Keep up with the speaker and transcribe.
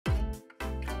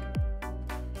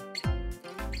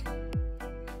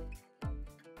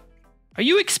Are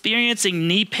you experiencing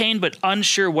knee pain but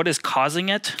unsure what is causing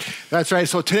it? That's right.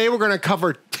 So today we're going to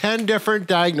cover 10 different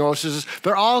diagnoses.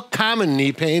 They're all common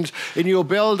knee pains, and you'll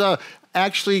be able to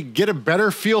actually get a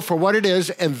better feel for what it is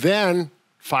and then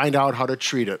find out how to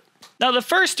treat it. Now, the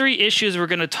first three issues we're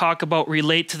going to talk about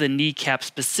relate to the kneecap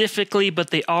specifically,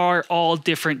 but they are all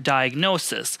different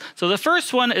diagnoses. So the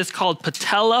first one is called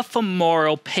patella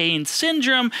femoral pain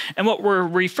syndrome, and what we're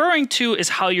referring to is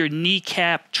how your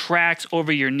kneecap tracks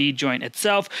over your knee joint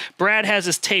itself. Brad has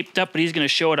this taped up, but he's going to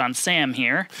show it on Sam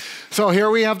here. So here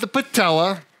we have the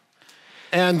patella,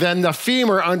 and then the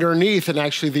femur underneath, and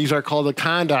actually these are called the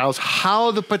condyles, how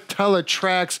the patella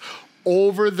tracks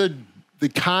over the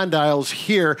condyles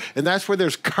here, and that's where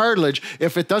there's cartilage.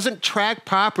 If it doesn't track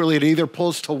properly, it either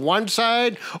pulls to one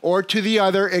side or to the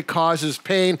other. It causes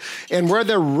pain. And where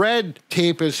the red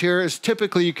tape is here is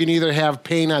typically you can either have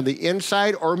pain on the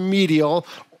inside or medial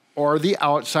or the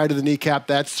outside of the kneecap.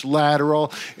 That's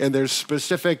lateral, and there's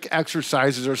specific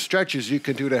exercises or stretches you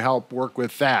can do to help work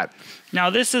with that. Now,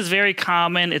 this is very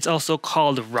common. It's also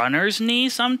called runner's knee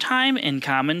sometime in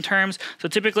common terms. So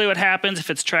typically what happens if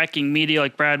it's tracking medial,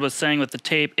 like Brad was saying with the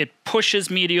tape, it pushes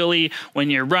medially when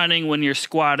you're running, when you're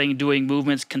squatting, doing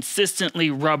movements,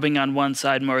 consistently rubbing on one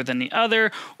side more than the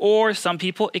other, or some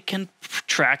people, it can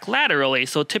track laterally.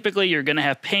 So typically you're going to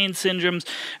have pain syndromes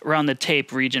around the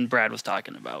tape region Brad was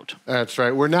talking about. That's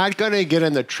right. We're not going to get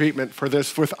in the treatment for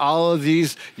this. With all of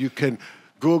these, you can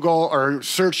Google or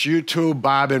search YouTube,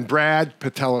 Bob and Brad,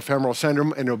 patellofemoral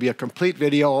syndrome, and there'll be a complete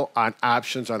video on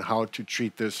options on how to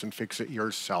treat this and fix it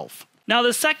yourself. Now,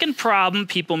 the second problem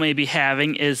people may be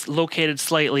having is located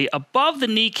slightly above the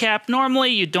kneecap.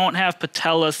 Normally, you don't have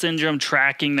patella syndrome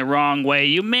tracking the wrong way.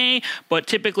 You may, but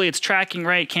typically it's tracking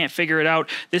right, can't figure it out.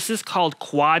 This is called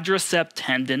quadricep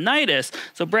tendonitis.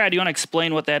 So, Brad, you want to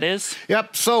explain what that is?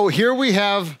 Yep. So here we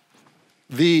have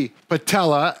the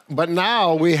patella, but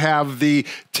now we have the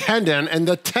tendon, and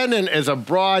the tendon is a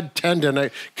broad tendon.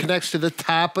 It connects to the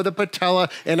top of the patella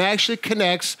and actually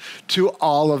connects to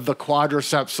all of the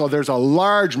quadriceps. So there's a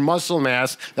large muscle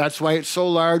mass. That's why it's so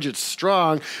large, it's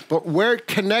strong. But where it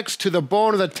connects to the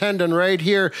bone of the tendon right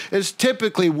here is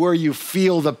typically where you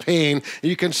feel the pain.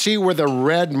 You can see where the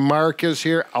red mark is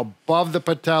here above the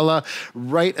patella.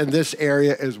 Right in this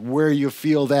area is where you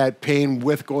feel that pain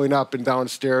with going up and down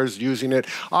stairs using it.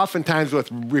 Oftentimes with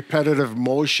repetitive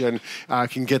motion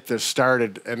can get this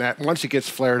started, and that once it gets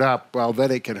flared up, well,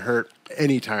 then it can hurt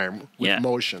anytime with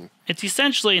motion. It's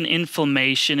essentially an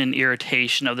inflammation and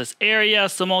irritation of this area.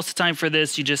 So most of the time for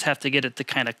this, you just have to get it to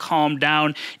kind of calm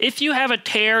down. If you have a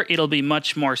tear, it'll be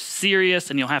much more serious,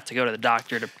 and you'll have to go to the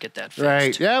doctor to get that fixed.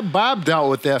 Right. Yeah, Bob dealt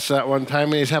with this at one time,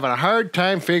 and he's having a hard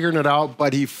time figuring it out,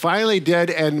 but he finally did,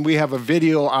 and we have a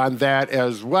video on that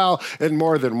as well, and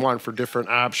more than one for different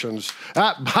options.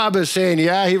 Bob is saying,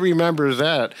 yeah, he remembers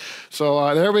that.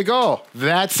 So there we go.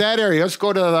 That's that area. Let's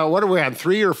go to, what are we on,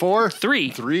 3 or 4? 3.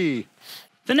 3.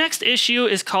 The next issue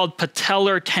is called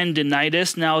patellar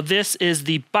tendonitis. Now, this is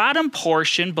the bottom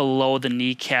portion below the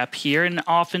kneecap here, and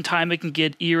oftentimes it can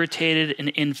get irritated and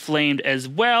inflamed as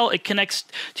well. It connects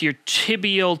to your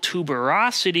tibial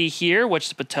tuberosity here, which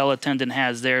the patella tendon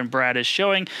has there, and Brad is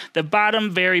showing. The bottom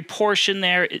very portion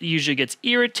there, it usually gets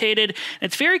irritated.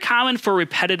 It's very common for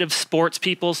repetitive sports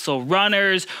people, so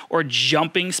runners or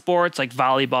jumping sports like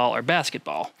volleyball or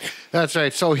basketball. That's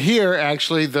right. So here,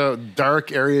 actually, the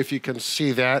dark area, if you can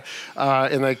see that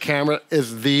in the camera,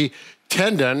 is the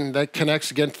tendon that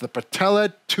connects again to the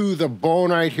patella to the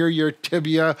bone right here, your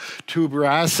tibia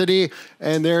tuberosity.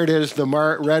 And there it is, the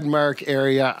red mark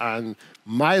area on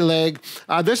my leg.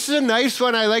 This is a nice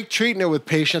one. I like treating it with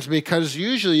patients because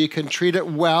usually you can treat it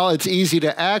well. It's easy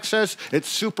to access. It's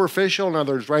superficial, in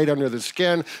other words, right under the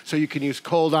skin. So you can use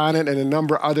cold on it and a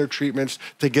number of other treatments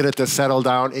to get it to settle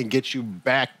down and get you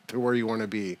back to where you want to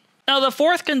be. Now, the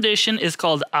fourth condition is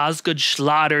called Osgood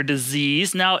Schlatter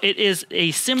Disease. Now, it is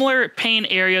a similar pain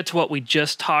area to what we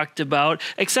just talked about,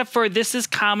 except for this is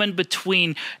common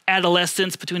between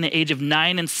adolescents, between the age of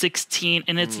 9 and 16,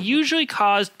 and it's usually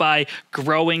caused by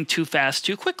growing too fast,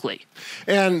 too quickly.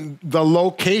 And the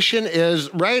location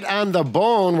is right on the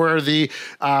bone where the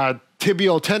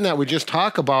tibial tendon that we just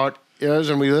talked about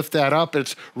is, and we lift that up,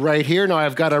 it's right here. Now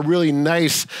I've got a really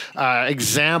nice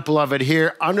example of it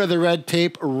here under the red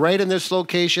tape, right in this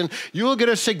location. You will get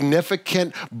a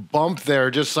significant bump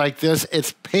there, just like this.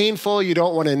 It's painful. You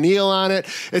don't want to kneel on it.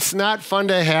 It's not fun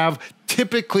to have.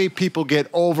 Typically, people get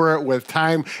over it with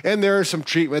time, and there is some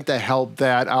treatment to help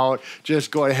that out.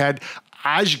 Just go ahead.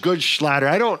 Osgood Schlatter.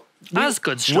 I don't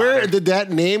Osgood Schlatter. Where did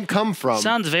that name come from?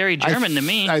 Sounds very German to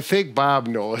me. I think Bob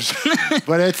knows.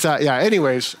 But it's, yeah,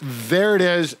 anyways, there it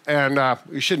is. And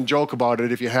you shouldn't joke about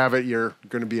it. If you have it, you're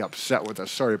going to be upset with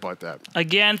us. Sorry about that.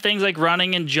 Again, things like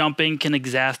running and jumping can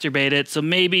exacerbate it. So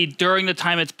maybe during the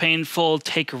time it's painful,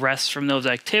 take rest from those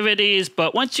activities.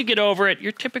 But once you get over it,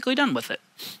 you're typically done with it.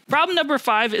 Problem number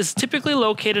 5 is typically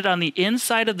located on the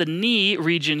inside of the knee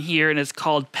region here, and it's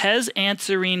called Pes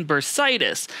Anserine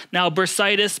Bursitis. Now,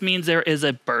 bursitis means there is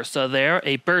a bursa there.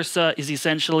 A bursa is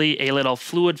essentially a little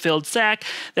fluid-filled sac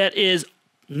that is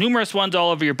numerous ones all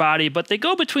over your body, but they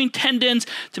go between tendons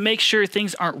to make sure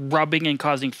things aren't rubbing and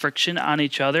causing friction on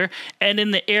each other. And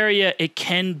in the area, it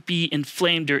can be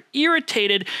inflamed or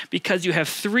irritated because you have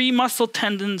 3 muscle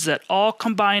tendons that all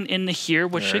combine into here,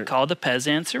 which we call the Pes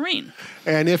Anserine.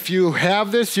 And if you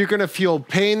have this, you're going to feel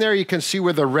pain there. You can see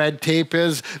where the red tape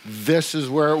is. This is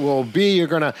where it will be. You're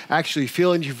going to actually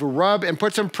feel it. If you rub and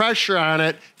put some pressure on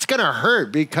it, it's going to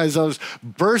hurt because those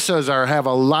bursas have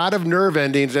a lot of nerve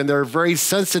endings and they're very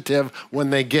sensitive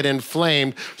when they get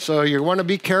inflamed. So you want to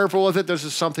be careful with it. This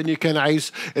is something you can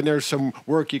ice, and there's some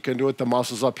work you can do with the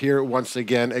muscles up here. Once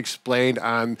again, explained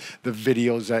on the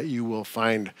videos that you will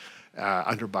find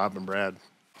under Bob and Brad.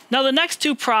 Now, the next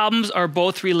 2 problems are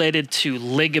both related to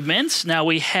ligaments. Now,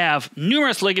 we have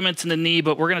numerous ligaments in the knee,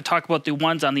 but we're going to talk about the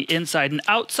ones on the inside and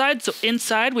outside. So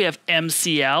inside, we have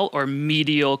MCL, or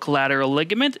medial collateral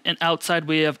ligament, and outside,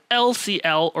 we have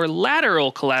LCL, or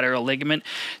lateral collateral ligament.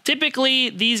 Typically,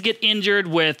 these get injured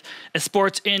with a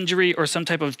sports injury or some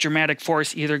type of dramatic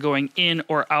force either going in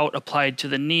or out applied to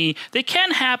the knee. They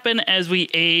can happen as we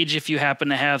age if you happen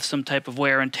to have some type of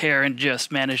wear and tear and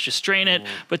just manage to strain it.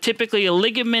 But typically, a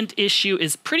ligament issue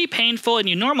is pretty painful, and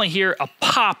you normally hear a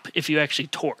pop if you actually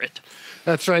tore it.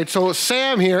 That's right. So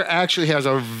Sam here actually has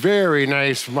a very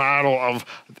nice model of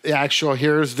the actual.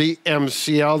 Here's the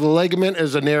MCL. The ligament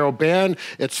is a narrow band.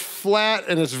 It's flat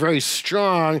and it's very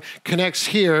strong, connects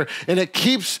here, and it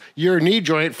keeps your knee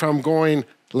joint from going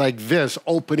like this,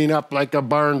 opening up like a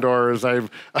barn door, as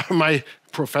my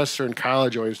professor in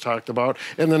college always talked about.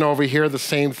 And then over here, the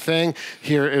same thing.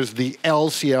 Here is the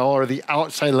LCL, or the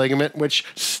outside ligament, which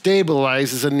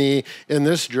stabilizes the knee in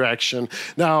this direction.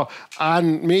 Now,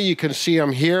 on me, you can see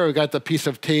them here. We got the piece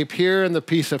of tape here and the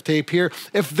piece of tape here.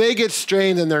 If they get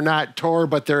strained and they're not tore,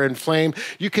 but they're inflamed,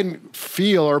 you can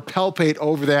feel or palpate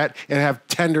over that and have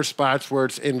tender spots where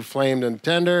it's inflamed and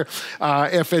tender.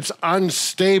 If it's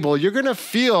unstable, you're going to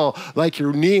feel like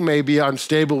your knee may be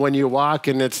unstable when you walk,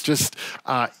 and it's just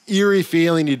eerie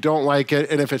feeling. You don't like it.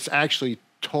 And if it's actually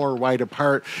tore right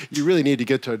apart, you really need to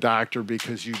get to a doctor,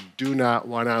 because you do not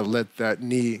want to let that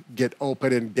knee get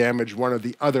open and damage one of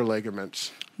the other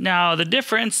ligaments. Now, the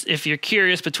difference, if you're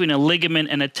curious, between a ligament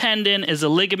and a tendon is a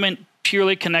ligament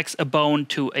purely connects a bone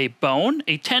to a bone.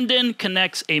 A tendon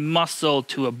connects a muscle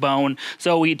to a bone.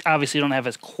 So we obviously don't have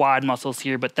as quad muscles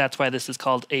here, but that's why this is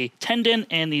called a tendon,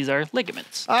 and these are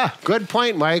ligaments. Good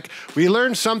point, Mike. We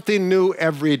learn something new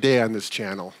every day on this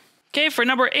channel. Okay, for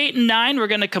number 8 and 9, we're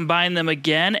going to combine them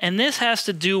again, and this has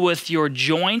to do with your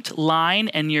joint line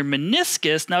and your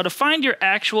meniscus. Now, to find your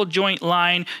actual joint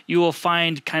line, you will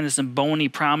find kind of some bony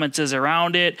prominences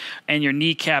around it, and your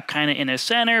kneecap kind of in the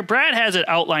center. Brad has it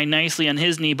outlined nicely on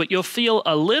his knee, but you'll feel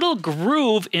a little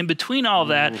groove in between all of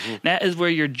that. That is where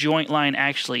your joint line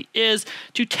actually is.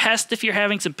 To test if you're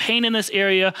having some pain in this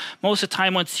area, most of the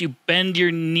time once you bend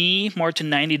your knee more to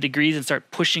 90 degrees and start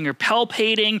pushing or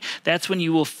palpating, that's when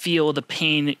you will feel the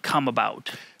pain come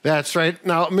about. That's right.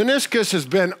 Now, meniscus has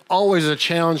been always a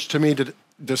challenge to me to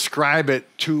describe it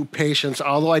to patients,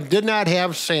 although I did not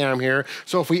have Sam here.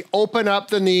 So if we open up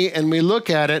the knee and we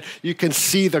look at it, you can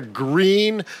see the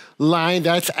green line.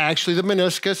 That's actually the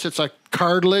meniscus. It's a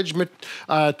cartilage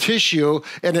tissue,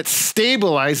 and it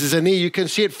stabilizes the knee. You can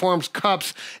see it forms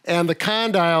cups, and the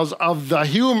condyles of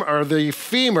the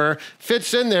femur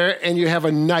fits in there, and you have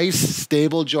a nice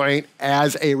stable joint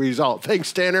as a result.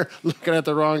 Thanks, Tanner. Looking at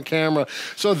the wrong camera.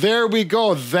 So there we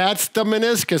go. That's the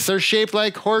meniscus. They're shaped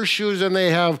like horseshoes, and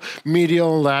they have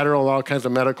medial and lateral, all kinds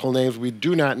of medical names we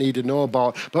do not need to know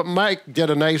about. But Mike did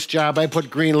a nice job. I put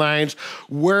green lines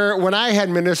where, when I had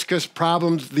meniscus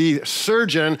problems, the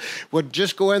surgeon would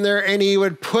just go in there and he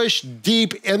would push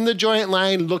deep in the joint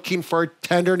line looking for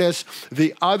tenderness.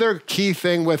 The other key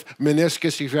thing with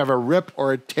meniscus, if you have a rip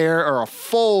or a tear or a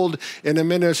fold in a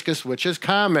meniscus, which is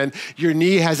common, your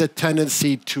knee has a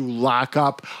tendency to lock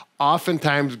up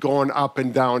oftentimes going up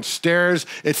and down stairs.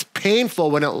 It's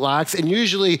painful when it locks, and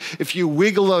usually if you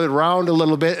wiggle it around a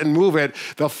little bit and move it,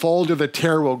 the fold or the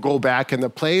tear will go back into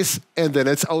place, and then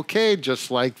it's okay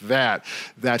just like that.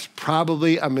 That's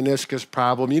probably a meniscus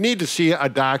problem. You need to see a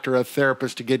doctor, a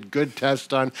therapist to get good tests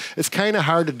done. It's kind of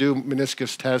hard to do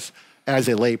meniscus tests as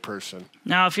a layperson.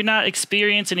 Now, if you're not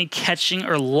experiencing any catching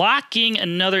or locking,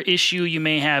 another issue you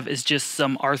may have is just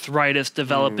some arthritis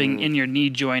developing in your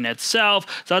knee joint itself.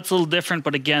 So that's a little different,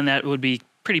 but again, that would be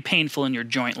pretty painful in your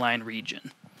joint line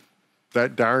region.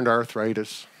 That darned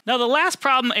arthritis. Now, the last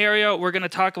problem area we're going to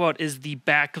talk about is the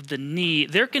back of the knee.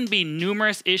 There can be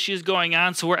numerous issues going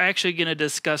on, so we're actually going to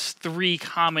discuss 3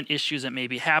 common issues that may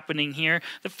be happening here.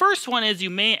 The first one is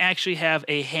you may actually have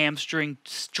a hamstring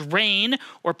strain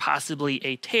or possibly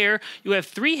a tear. You have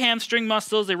 3 hamstring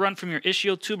muscles. They run from your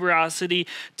ischial tuberosity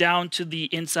down to the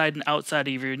inside and outside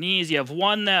of your knees. You have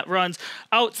 1 that runs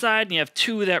outside, and you have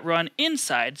 2 that run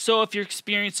inside. So if you're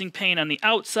experiencing pain on the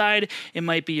outside, it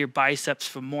might be your biceps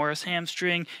femoris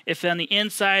hamstring. If on the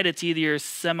inside, it's either your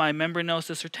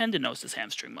semimembranosus or tendinosus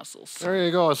hamstring muscles. There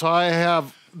you go. So I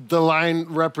have the line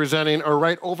representing, or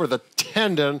right over the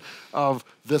tendon of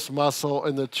this muscle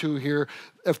and the 2 here.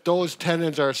 If those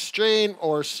tendons are strained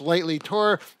or slightly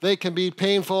tore, they can be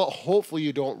painful. Hopefully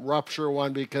you don't rupture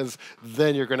one, because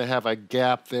then you're going to have a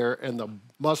gap there, and the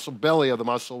muscle belly of the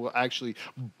muscle will actually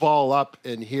ball up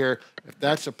in here. If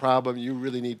that's a problem, you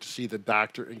really need to see the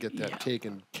doctor and get that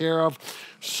taken care of.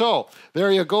 So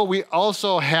there you go. We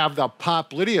also have the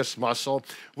Popliteus muscle,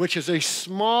 which is a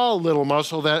small little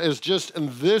muscle that is just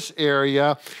in this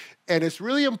area. And it's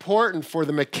really important for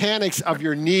the mechanics of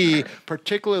your knee,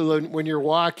 particularly when you're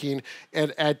walking,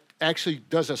 and actually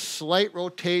does a slight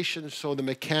rotation so the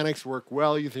mechanics work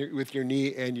well with your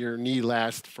knee, and your knee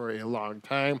lasts for a long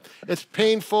time. It's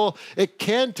painful. It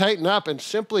can tighten up, and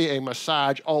simply a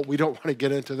massage. Oh, we don't want to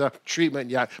get into the treatment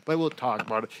yet, but we'll talk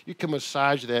about it. You can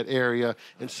massage that area,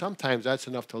 and sometimes that's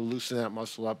enough to loosen that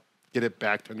muscle up, get it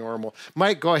back to normal.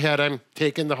 Mike, go ahead. I'm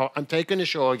taking the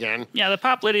show again. Yeah, the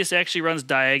Popliteus actually runs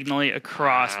diagonally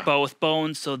across both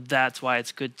bones, so that's why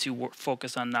it's good to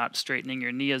focus on not straightening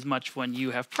your knee as much when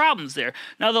you have problems there.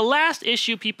 Now, the last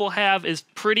issue people have is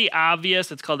pretty obvious.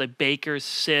 It's called a Baker's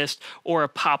cyst, or a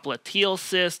popliteal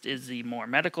cyst is the more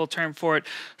medical term for it.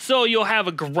 So you'll have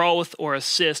a growth or a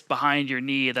cyst behind your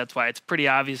knee. That's why it's pretty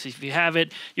obvious if you have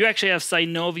it. You actually have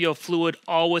synovial fluid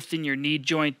all within your knee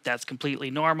joint. That's completely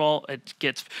normal. It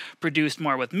gets produced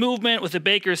more with movement. With a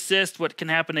Baker's cyst, what can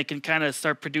happen, it can kind of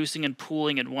start producing and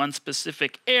pooling in one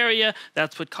specific area.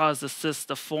 That's what caused the cyst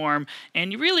to form,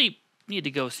 and you really need to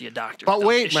go see a doctor. But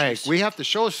wait, Mike, we have to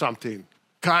show something.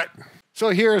 Cut. So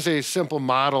here's a simple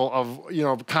model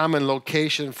of, common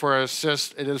location for a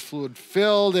cyst. It is fluid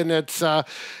filled, and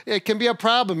it can be a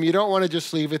problem. You don't want to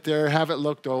just leave it there. Have it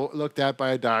looked at by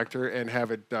a doctor and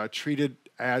have it treated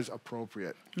as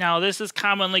appropriate. Now, this is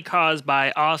commonly caused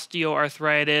by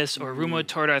osteoarthritis or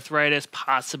rheumatoid arthritis,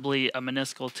 possibly a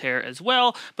meniscal tear as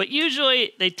well, but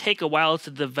usually they take a while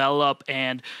to develop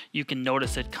and you can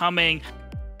notice it coming.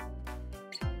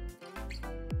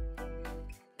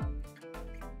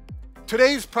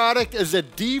 Today's product is a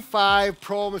D5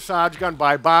 Pro Massage Gun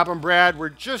by Bob and Brad. We're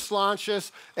just launched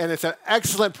this, and it's an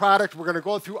excellent product. We're going to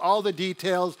go through all the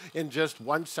details in just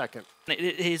 1 second. It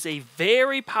is a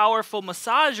very powerful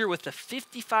massager with a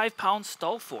 55-pound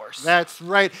stall force. That's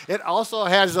right. It also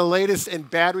has the latest in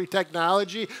battery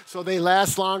technology, so they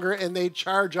last longer and they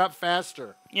charge up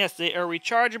faster. Yes, they are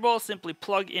rechargeable. Simply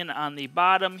plug in on the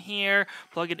bottom here,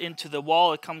 plug it into the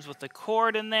wall. It comes with a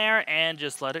cord in there, and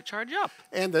just let it charge up.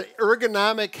 And the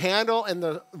ergonomic handle and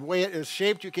the way it is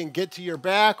shaped, you can get to your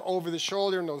back, over the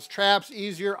shoulder, and those traps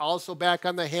easier. Also back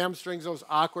on the hamstrings, those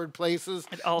awkward places.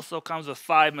 It also comes with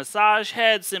 5 massage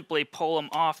heads. Simply pull them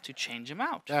off to change them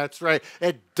out. That's right.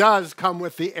 It does come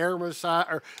with the air massage,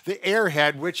 or the air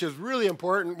head, which is really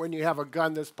important when you have a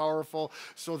gun this powerful,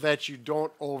 so that you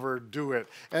don't overdo it,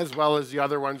 as well as the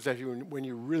other ones that when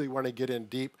you really want to get in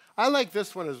deep. I like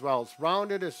this one as well. It's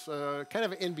rounded. It's kind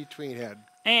of an in-between head.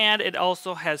 And it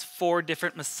also has 4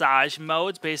 different massage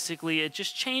modes. Basically, it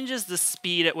just changes the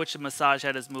speed at which the massage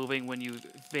head is moving when you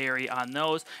vary on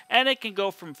those. And it can go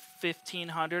from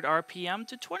 1,500 RPM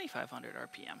to 2,500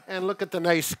 RPM. And look at the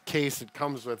nice case it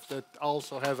comes with. It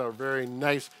also has a very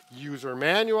nice user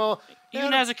manual.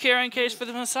 Even has a carrying case for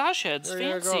the massage heads.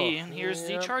 There Fancy. And here's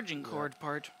the charging cord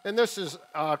part. And this is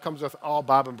comes with all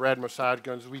Bob and Brad massage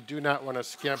guns. We do not want to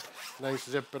skimp. Nice,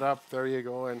 zip it up. There you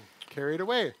go. And carry it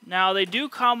away. Now, they do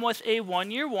come with a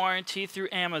 1-year warranty through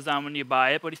Amazon when you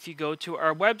buy it, but if you go to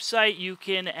our website, you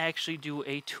can actually do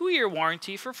a 2-year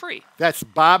warranty for free. That's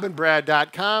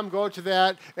bobandbrad.com. Go to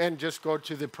that and just go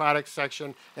to the product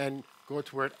section and go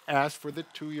to where it asks for the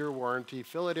 2-year warranty.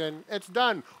 Fill it in. It's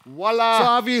done. Voila. So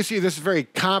obviously, this is a very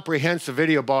comprehensive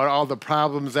video about all the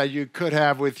problems that you could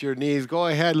have with your knees. Go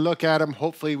ahead, look at them.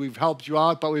 Hopefully, we've helped you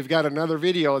out, but we've got another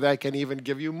video that can even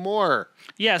give you more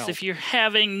Yes, help. if you're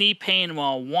having knee pain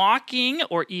while walking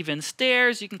or even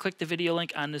stairs, you can click the video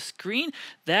link on the screen.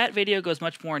 That video goes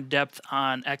much more in depth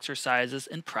on exercises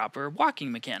and proper walking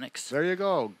mechanics. There you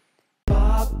go.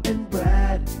 Bob and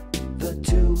Brad, the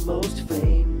two most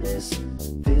famous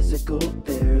physical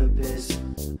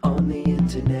therapists on the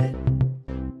internet.